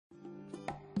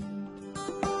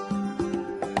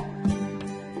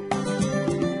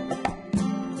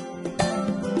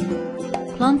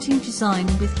Planting Design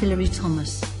with Hilary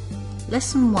Thomas.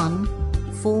 Lesson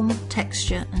 1. Form,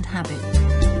 Texture and Habit.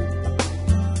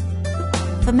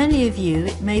 For many of you,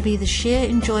 it may be the sheer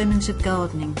enjoyment of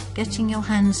gardening, getting your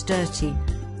hands dirty,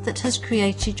 that has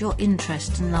created your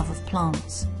interest and love of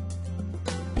plants.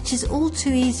 It is all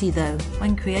too easy though,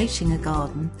 when creating a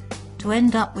garden, to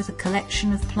end up with a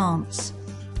collection of plants,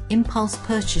 impulse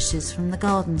purchases from the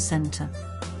garden centre,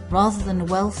 rather than a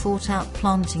well thought out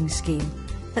planting scheme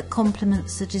that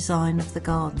complements the design of the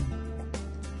garden.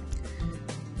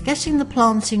 Getting the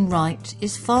planting right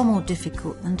is far more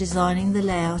difficult than designing the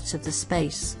layout of the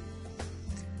space.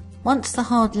 Once the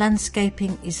hard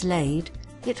landscaping is laid,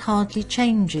 it hardly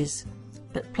changes,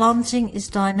 but planting is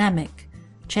dynamic,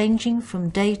 changing from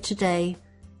day to day,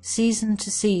 season to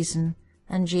season,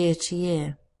 and year to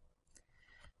year.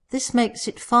 This makes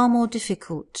it far more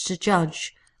difficult to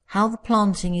judge how the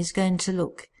planting is going to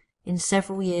look in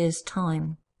several years'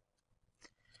 time.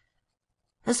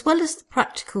 As well as the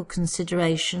practical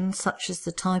considerations such as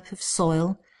the type of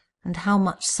soil and how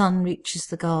much sun reaches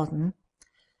the garden,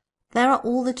 there are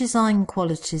all the design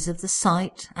qualities of the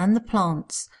site and the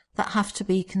plants that have to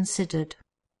be considered.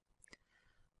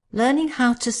 Learning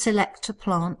how to select a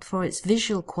plant for its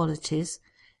visual qualities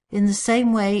in the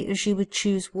same way as you would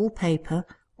choose wallpaper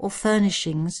or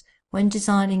furnishings when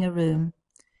designing a room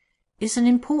is an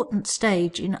important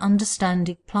stage in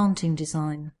understanding planting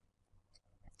design.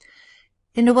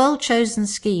 In a well-chosen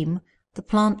scheme, the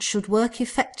plants should work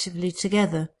effectively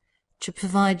together to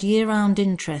provide year-round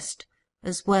interest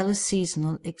as well as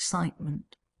seasonal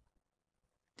excitement.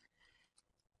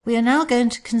 We are now going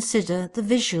to consider the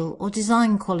visual or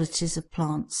design qualities of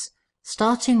plants,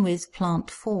 starting with plant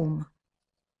form.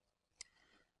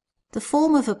 The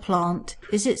form of a plant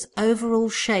is its overall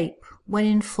shape when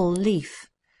in full leaf,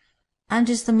 and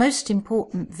is the most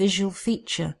important visual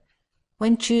feature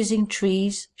when choosing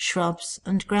trees, shrubs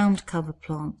and ground cover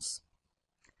plants.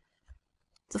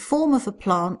 The form of a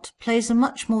plant plays a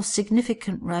much more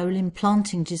significant role in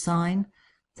planting design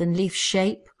than leaf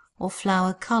shape or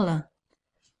flower colour,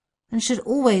 and should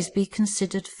always be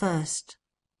considered first.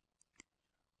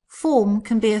 Form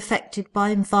can be affected by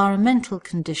environmental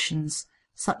conditions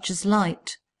such as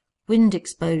light, wind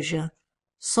exposure,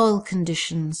 soil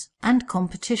conditions and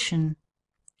competition.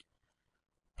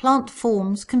 Plant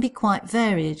forms can be quite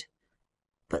varied,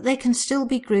 but they can still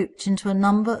be grouped into a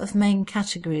number of main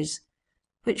categories,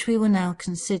 which we will now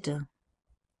consider.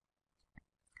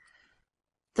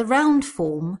 The round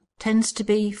form tends to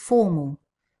be formal,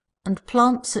 and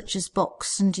plants such as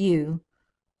box and yew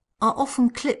are often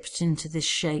clipped into this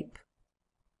shape.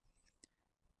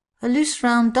 A loose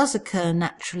round does occur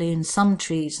naturally in some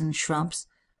trees and shrubs,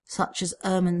 such as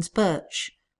Ehrman's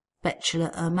birch,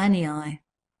 Betula Ehrmanii,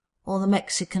 or the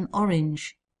Mexican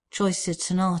orange, Choisya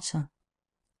tenata.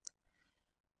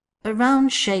 A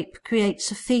round shape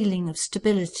creates a feeling of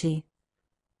stability,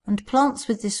 and plants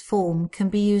with this form can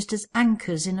be used as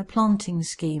anchors in a planting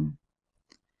scheme.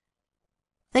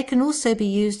 They can also be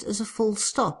used as a full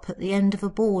stop at the end of a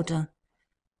border,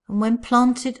 and when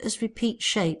planted as repeat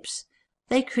shapes,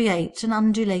 they create an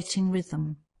undulating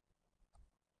rhythm.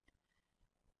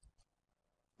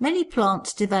 Many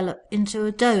plants develop into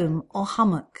a dome or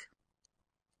hummock,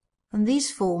 and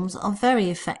these forms are very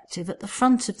effective at the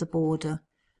front of the border,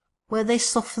 where they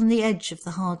soften the edge of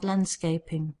the hard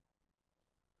landscaping.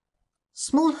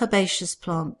 Small herbaceous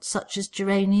plants such as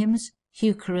geraniums,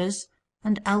 heucheras,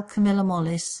 and Alchemilla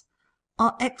mollis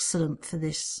are excellent for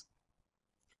this.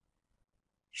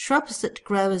 Shrubs that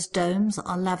grow as domes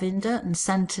are lavender and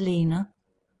santolina,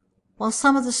 while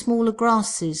some of the smaller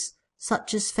grasses,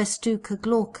 such as Festuca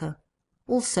glauca,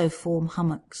 also form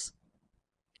hummocks.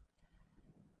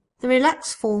 The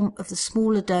relaxed form of the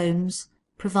smaller domes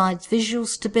provides visual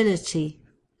stability,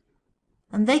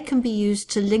 and they can be used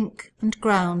to link and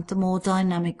ground the more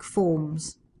dynamic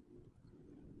forms.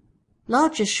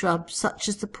 Larger shrubs such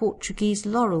as the Portuguese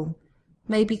laurel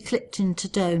may be clipped into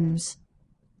domes,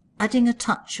 adding a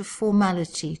touch of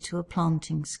formality to a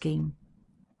planting scheme.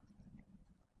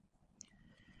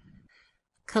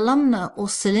 Columnar or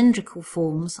cylindrical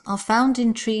forms are found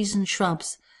in trees and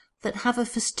shrubs that have a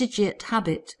fastigiate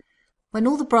habit when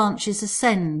all the branches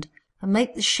ascend and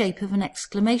make the shape of an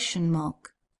exclamation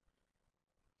mark.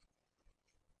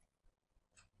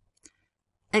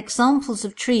 Examples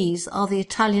of trees are the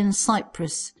Italian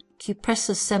cypress,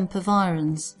 Cupressus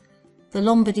sempervirens, the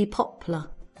Lombardy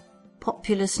poplar,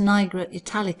 Populus nigra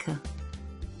italica,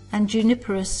 and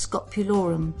Juniperus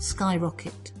scopulorum,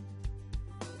 skyrocket.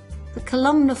 The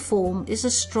columnar form is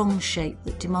a strong shape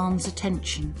that demands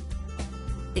attention.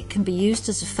 It can be used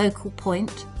as a focal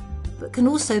point, but can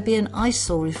also be an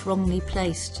eyesore if wrongly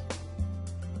placed.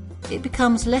 It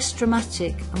becomes less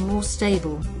dramatic and more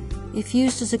stable if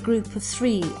used as a group of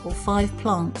 3 or 5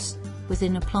 plants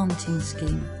within a planting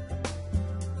scheme.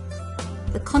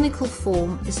 The conical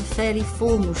form is a fairly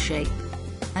formal shape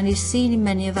and is seen in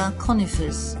many of our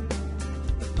conifers.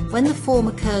 When the form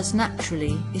occurs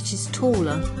naturally, it is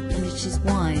taller and it is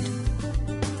wide.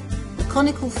 The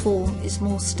conical form is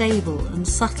more stable and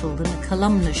subtle than a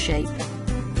columnar shape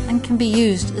and can be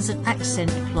used as an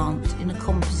accent plant in a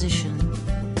composition.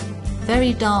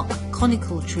 Very dark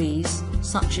conical trees,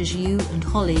 such as yew and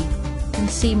holly, can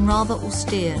seem rather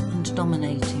austere and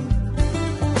dominating.